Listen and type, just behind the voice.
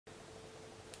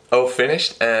all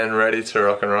finished and ready to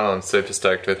rock and roll. I'm super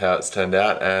stoked with how it's turned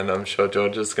out, and I'm sure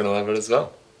Georgia's gonna love it as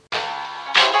well.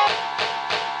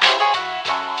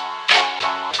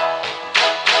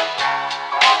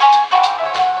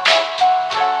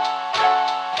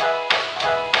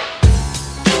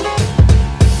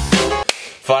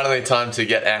 Finally, time to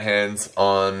get our hands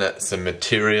on some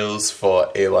materials for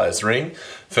Eli's ring.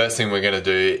 First thing we're going to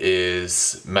do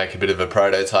is make a bit of a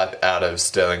prototype out of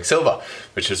sterling silver,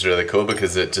 which is really cool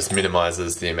because it just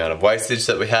minimises the amount of wastage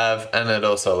that we have, and it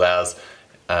also allows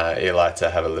Eli to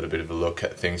have a little bit of a look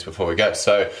at things before we go.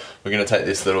 So we're going to take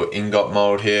this little ingot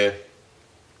mould here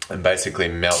and basically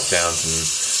melt down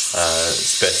some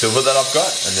spare silver that I've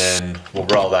got, and then we'll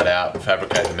roll that out,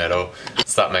 fabricate the metal,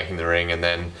 start making the ring, and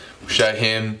then we'll show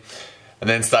him, and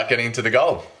then start getting into the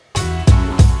gold.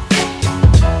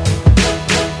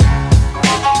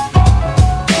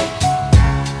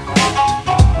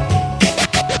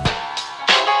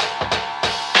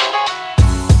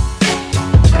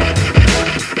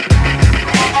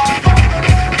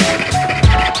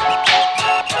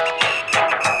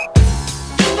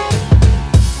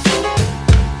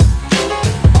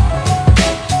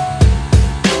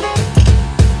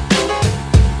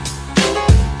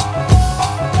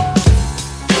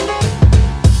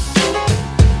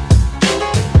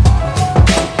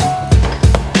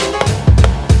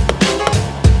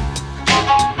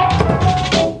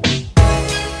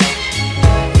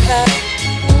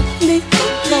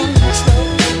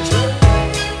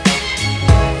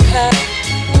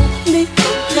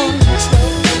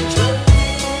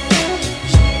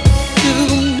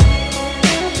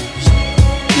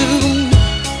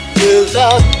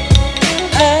 Without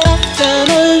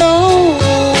acting alone,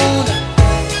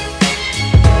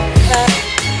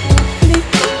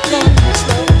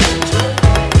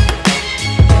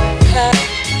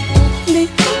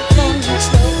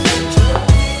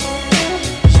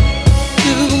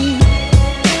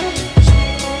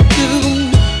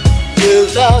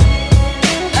 without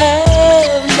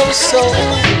having no soul.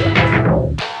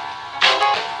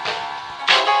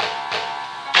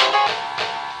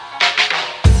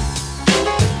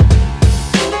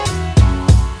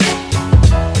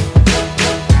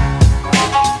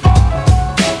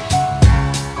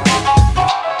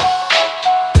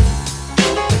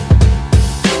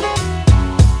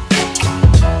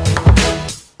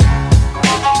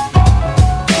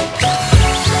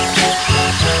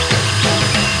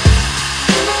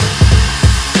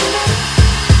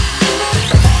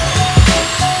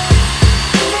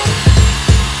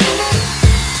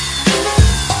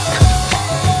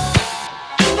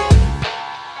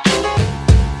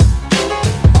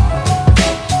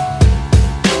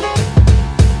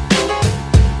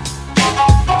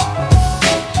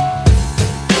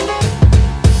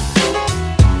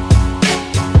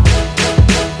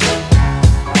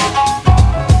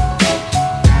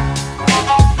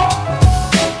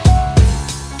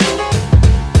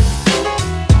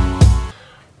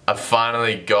 I've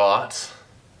finally got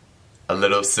a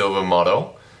little silver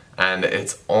model, and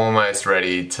it's almost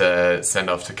ready to send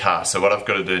off to cast. So what I've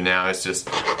got to do now is just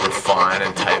refine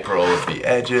and taper all of the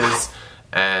edges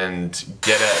and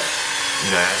get it,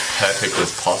 you know, as perfect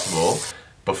as possible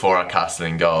before I cast it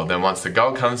in gold. Then once the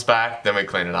gold comes back, then we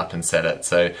clean it up and set it.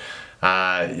 So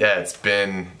yeah, it's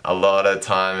been a lot of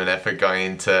time and effort going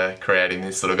into creating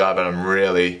this little guy, but I'm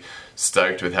really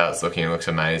stoked with how it's looking. It looks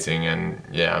amazing, and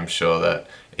yeah, I'm sure that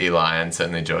Eli and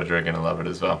certainly Georgia are going to love it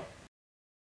as well.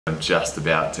 I'm just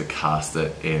about to cast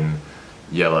it in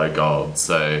yellow gold,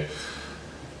 so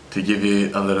to give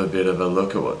you a little bit of a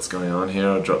look at what's going on here,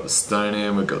 I'll drop the stone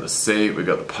in, we've got the seat, we've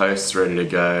got the posts ready to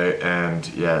go, and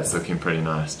yeah, it's looking pretty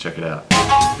nice. Check it out.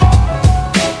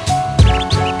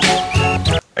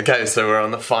 Okay, so we're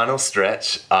on the final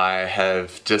stretch. I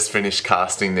have just finished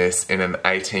casting this in an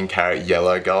 18 karat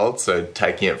yellow gold, so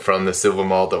taking it from the silver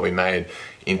mold that we made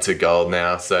into gold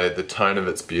now. So the tone of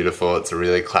it's beautiful, it's a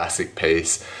really classic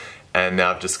piece, and now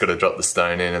I've just got to drop the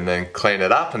stone in and then clean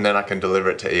it up, and then I can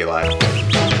deliver it to Eli.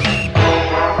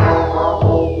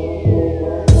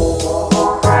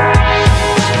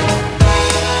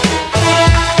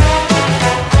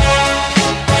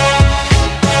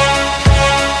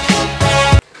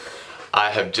 I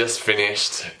have just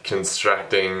finished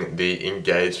constructing the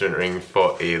engagement ring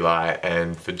for Eli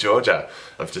and for Georgia.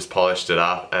 I've just polished it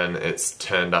up and it's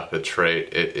turned up a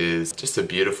treat. It is just a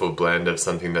beautiful blend of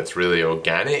something that's really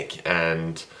organic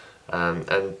and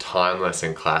timeless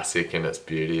and classic in its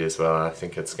beauty as well. I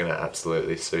think it's going to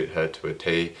absolutely suit her to a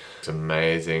T. It's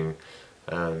amazing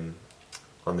on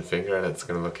the finger, and it's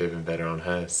going to look even better on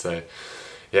her. So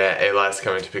yeah, Eli's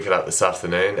coming to pick it up this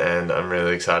afternoon, and I'm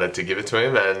really excited to give it to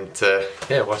him and to,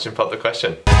 yeah, watch him pop the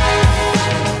question.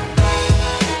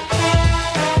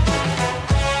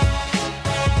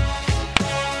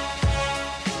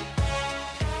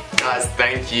 Guys,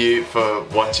 thank you for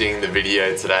watching the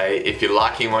video today. If you're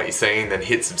liking what you're seeing, then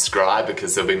hit subscribe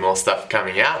because there'll be more stuff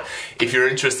coming out. If you're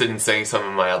interested in seeing some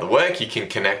of my other work, you can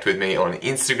connect with me on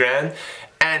Instagram.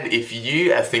 And if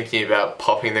you are thinking about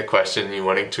popping the question and you're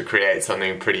wanting to create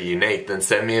something pretty unique, then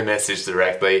send me a message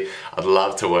directly. I'd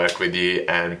love to work with you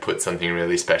and put something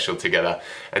really special together.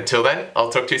 Until then, I'll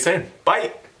talk to you soon.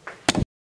 Bye!